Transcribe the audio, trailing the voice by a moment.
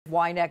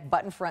Y-neck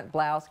button front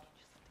blouse.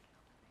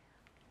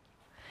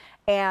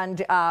 And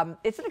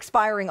it's an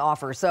expiring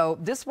offer. So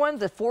this one,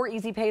 the 4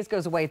 easy pays,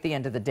 goes away at the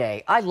end of the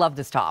day. I love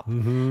this top.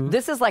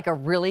 This is like a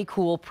really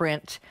cool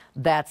print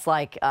that's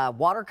like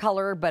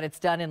watercolor, but it's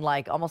done in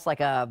like almost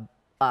like a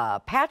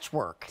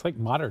patchwork. It's like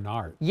modern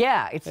art.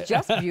 Yeah, it's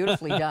just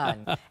beautifully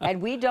done.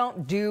 And we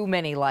don't do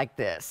many like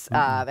this.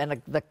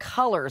 And the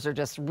colors are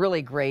just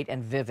really great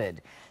and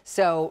vivid.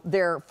 So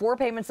there are 4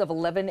 payments of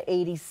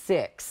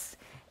 $11.86.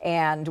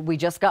 And we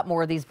just got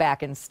more of these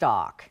back in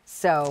stock.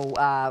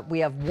 So we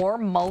have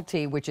warm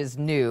multi, which is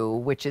new,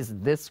 which is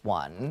this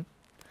one,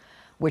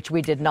 which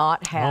we did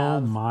not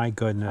have. Oh my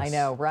goodness. I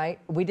know, right?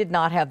 We did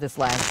not have this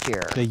last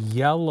year. The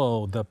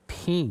yellow, the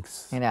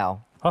pinks. I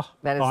know. Oh,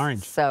 that is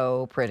orange.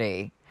 So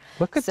pretty.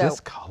 Look at this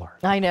color.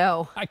 I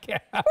know. I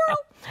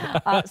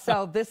can't.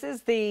 So this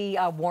is the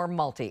warm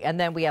multi. And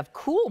then we have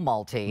cool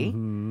multi.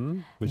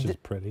 Which is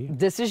pretty.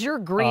 This is your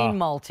green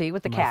multi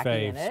with the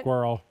khaki in it.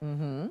 Squirrel.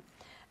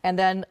 And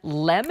then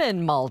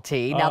lemon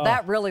multi. Now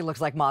that really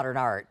looks like modern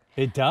art.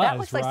 It does, That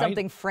looks like right?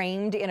 something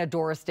framed in a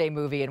Doris Day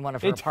movie in one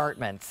of her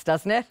apartments,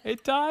 doesn't it?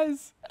 It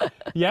does.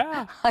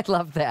 Yeah. I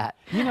love that.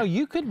 You know,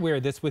 you could wear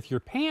this with your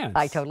pants.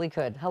 I totally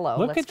could. Hello,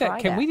 Look at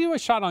that. Can we do a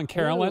shot on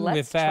Carolyn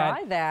with that? Let's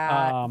try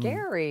that.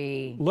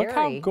 Gary. Look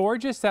how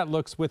gorgeous that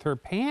looks with her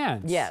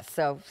pants. Yes.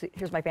 So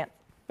here's my pant.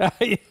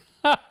 You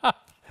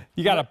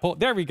got to pull.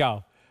 There we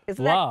go.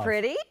 Isn't that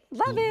pretty?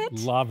 Love it.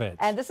 Love it.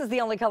 And this is the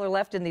only color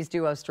left in these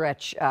duo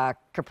stretch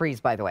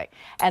capris, by the way.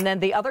 And then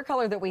the other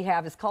color that we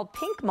have is called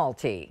pink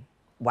multi.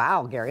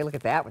 Wow, Gary, look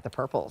at that with the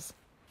purples.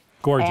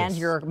 Gorgeous. And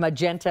your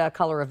magenta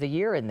color of the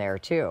year in there,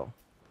 too.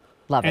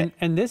 Love it.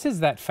 And this is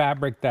that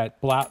fabric, that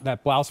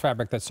blouse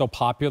fabric that's so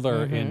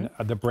popular in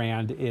the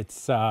brand.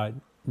 It's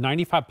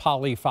 95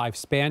 poly, 5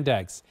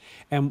 spandex.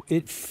 And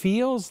it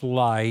feels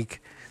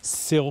like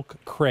silk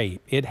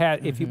crepe. It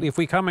had, if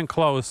we come in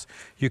close,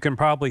 you can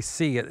probably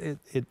see it.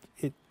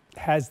 It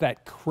has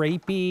that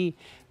crepey,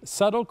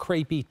 subtle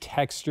crepey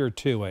texture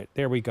to it.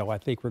 There we go. I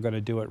think we're going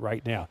to do it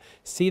right now.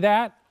 See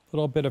that? A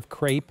little bit of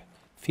crepe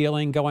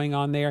feeling going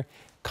on there.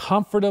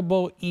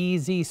 Comfortable,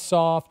 easy,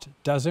 soft,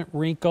 doesn't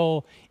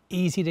wrinkle,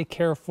 easy to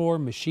care for,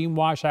 machine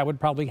wash. I would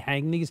probably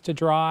hang these to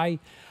dry.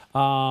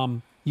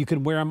 You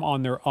could wear them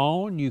on their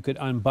own. You could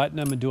unbutton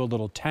them and do a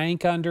little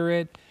tank under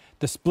it.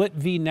 The split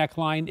V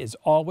neckline is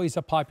always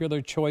a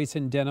popular choice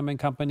in Denim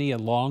Company,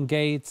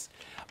 elongates.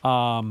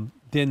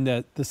 Then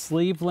the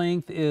sleeve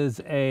length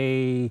is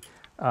a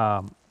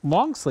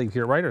long sleeve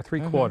here, right? Or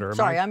 3/4.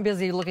 Sorry, I'm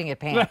busy looking at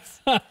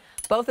pants.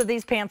 Both of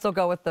these pants will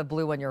go with the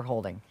blue one you're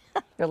holding.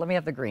 Here, let me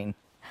have the green.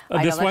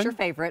 I know that's your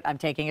favorite. I'm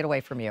taking it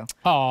away from you.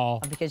 Oh.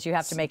 Because you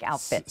have to make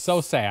outfits.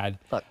 So sad.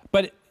 Look.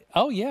 But,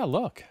 oh yeah,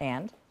 look.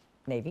 And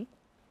navy.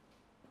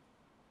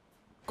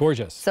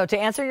 Gorgeous. So to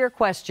answer your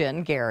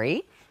question,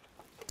 Gary.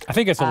 I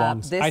think it's a long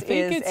This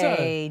is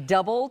a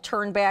double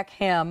turn back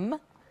hem,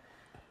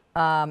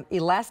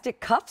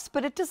 elastic cuffs,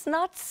 but it does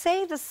not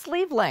say the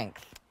sleeve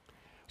length.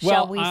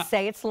 Shall we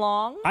say it's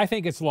long? I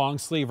think it's long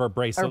sleeve or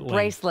bracelet length.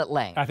 Bracelet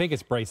length. I think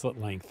it's bracelet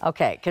length.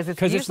 Okay, because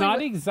it's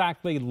not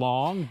exactly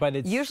long, but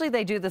it's usually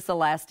they do this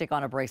elastic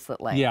on a bracelet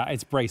length. Yeah,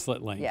 it's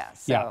bracelet length. Yeah,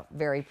 so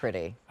very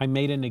pretty. I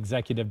made an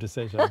executive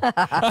decision.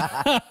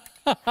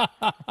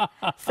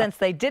 Since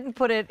they didn't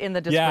put it in the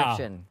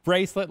description. Yeah,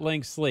 bracelet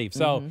length sleeve.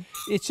 So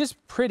it's just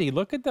pretty.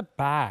 Look at the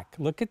back.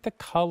 Look at the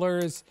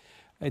colors.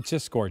 It's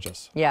just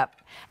gorgeous. Yep.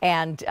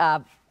 And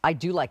I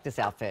do like this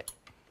outfit.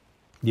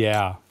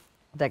 Yeah.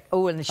 Like,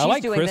 oh, and she's I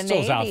like doing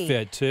Crystal's the navy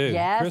outfit too.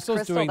 Yes, Crystal's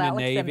Crystal, doing that the looks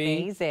navy.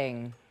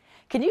 Amazing.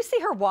 Can you see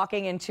her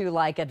walking into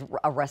like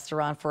a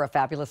restaurant for a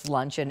fabulous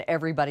lunch and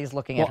everybody's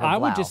looking at her blouse? I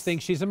would just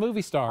think she's a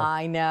movie star.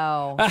 I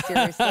know.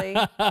 Seriously.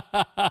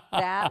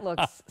 That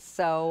looks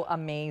so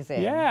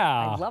amazing.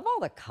 Yeah. I love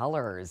all the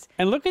colors.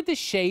 And look at the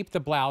shape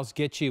the blouse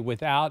gets you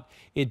without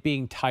it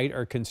being tight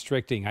or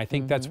constricting. I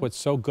think that's what's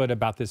so good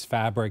about this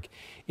fabric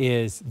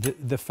is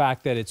the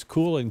fact that it's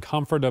cool and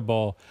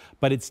comfortable,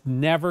 but it's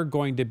never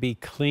going to be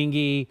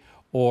clingy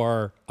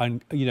or,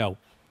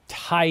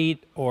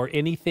 tight or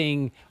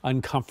anything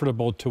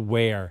uncomfortable to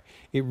wear.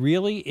 It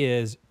really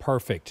is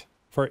perfect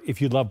for if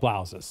you love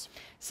blouses.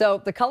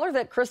 So the color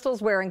that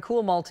Crystal's wearing,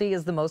 Cool Multi,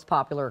 is the most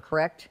popular,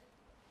 correct?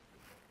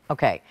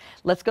 Okay,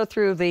 let's go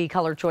through the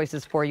color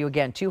choices for you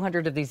again.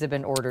 200 of these have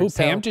been ordered. Ooh,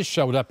 Pam just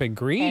showed up in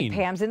green. And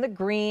Pam's in the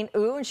green.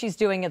 Ooh, and she's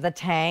doing the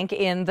tank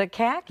in the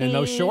khaki. And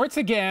those shorts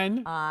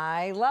again.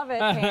 I love it,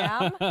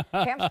 Pam.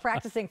 Pam's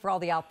practicing for all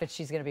the outfits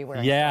she's going to be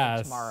wearing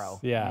tomorrow.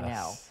 Yes. I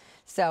know.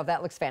 So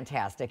that looks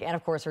fantastic. And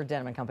of course, her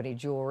Denim Company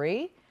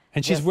jewelry.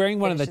 And she's wearing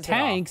one of the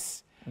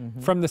tanks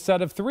from the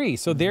set of 3.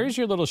 So there's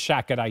your little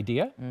shacket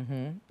idea.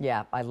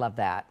 Yeah, I love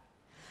that.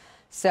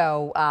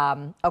 So,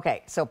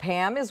 okay, so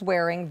Pam is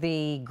wearing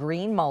the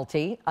green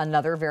multi,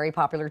 another very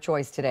popular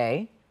choice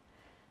today.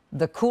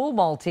 The cool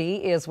multi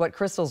is what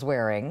Crystal's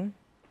wearing.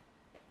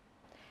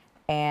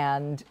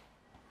 And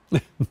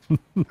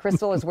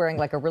Crystal is wearing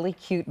like a really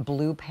cute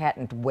blue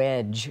patent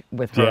wedge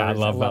with hers. Yeah, I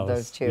love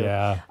those too.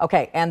 Yeah.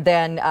 Okay, and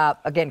then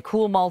again,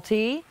 cool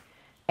multi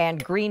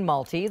and green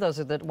multi. Those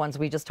are the ones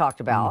we just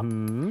talked about.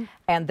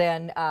 And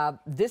then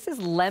this is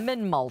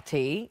lemon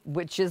multi,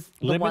 which is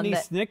the one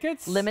that...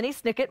 Lemony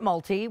Snicket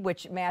multi,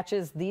 which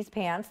matches these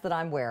pants that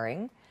I'm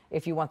wearing.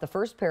 If you want the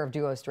first pair of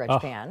duo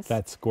stretch pants.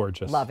 That's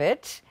gorgeous. Love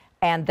it.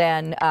 And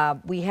then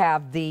we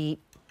have the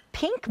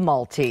pink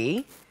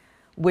multi,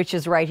 which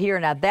is right here.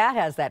 Now that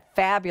has that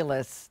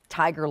fabulous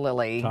tiger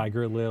lily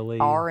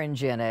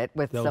orange in it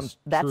with some.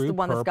 That's the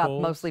one that's got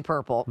mostly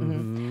purple.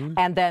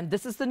 And then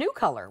this is the new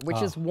color,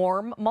 which is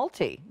warm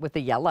multi with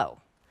the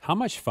yellow. How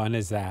much fun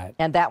is that?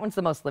 And that one's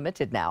the most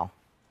limited now.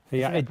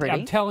 Yeah,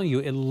 I'm telling you,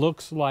 it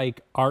looks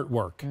like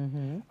artwork.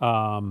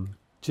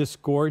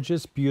 Just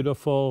gorgeous,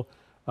 beautiful,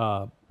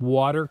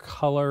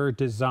 watercolor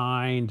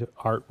designed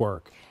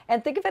artwork.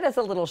 And think of it as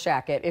a little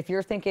shacket. If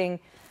you're thinking,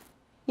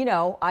 you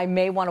know, I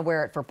may want to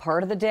wear it for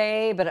part of the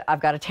day, but I've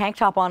got a tank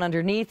top on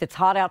underneath. It's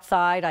hot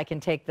outside. I can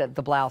take the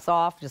blouse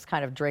off, just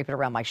kind of drape it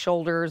around my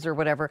shoulders or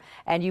whatever.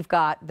 And you've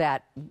got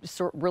that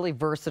really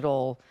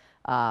versatile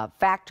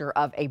factor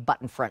of a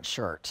button front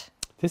shirt.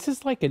 This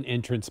is like an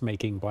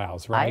entrance-making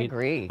blouse, right? I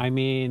agree. I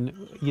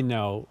mean, you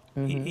know,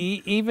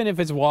 even if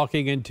it's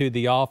walking into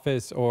the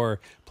office or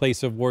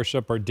place of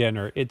worship or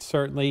dinner, it's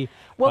certainly...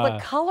 Well, the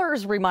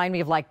colors remind me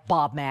of like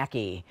Bob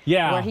Mackie.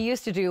 Yeah. Where he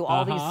used to do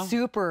all these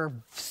super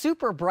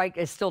bright,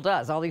 it still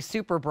does, all these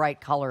super bright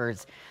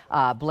colors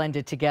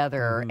blended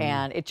together.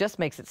 And it just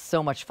makes it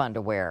so much fun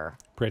to wear.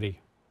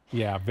 Pretty.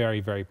 Yeah, very,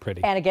 very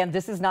pretty. And again,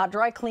 this is not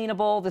dry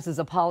cleanable. This is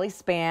a poly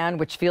span,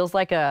 which feels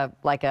like a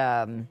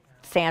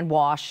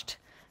sand-washed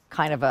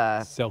kind of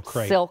a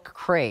silk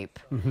crepe,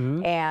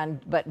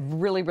 but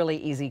really, really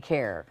easy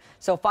care.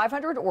 So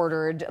 500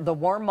 ordered. The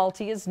warm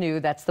multi is new.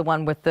 That's the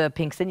one with the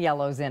pinks and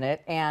yellows in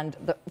it. And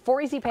the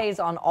 4 easy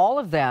pays on all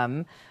of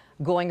them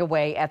going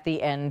away at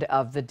the end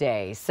of the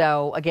day.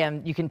 So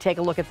again, you can take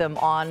a look at them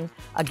on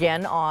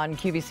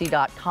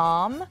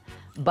QVC.com.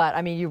 But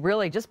I mean, you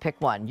really just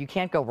pick one. You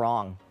can't go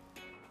wrong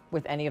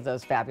with any of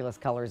those fabulous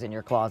colors in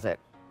your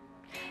closet.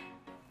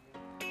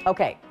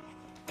 Okay.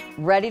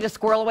 Ready to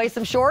squirrel away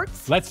some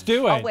shorts? Let's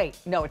do it. Oh, wait.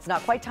 No, it's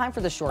not quite time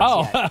for the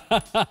shorts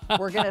yet.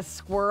 We're going to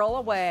squirrel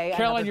away.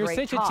 Carolyn, you're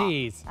such a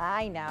tease.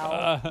 I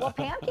know. Well,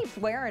 Pam keeps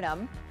wearing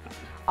them.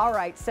 All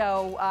right.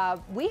 So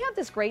we have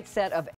this great set of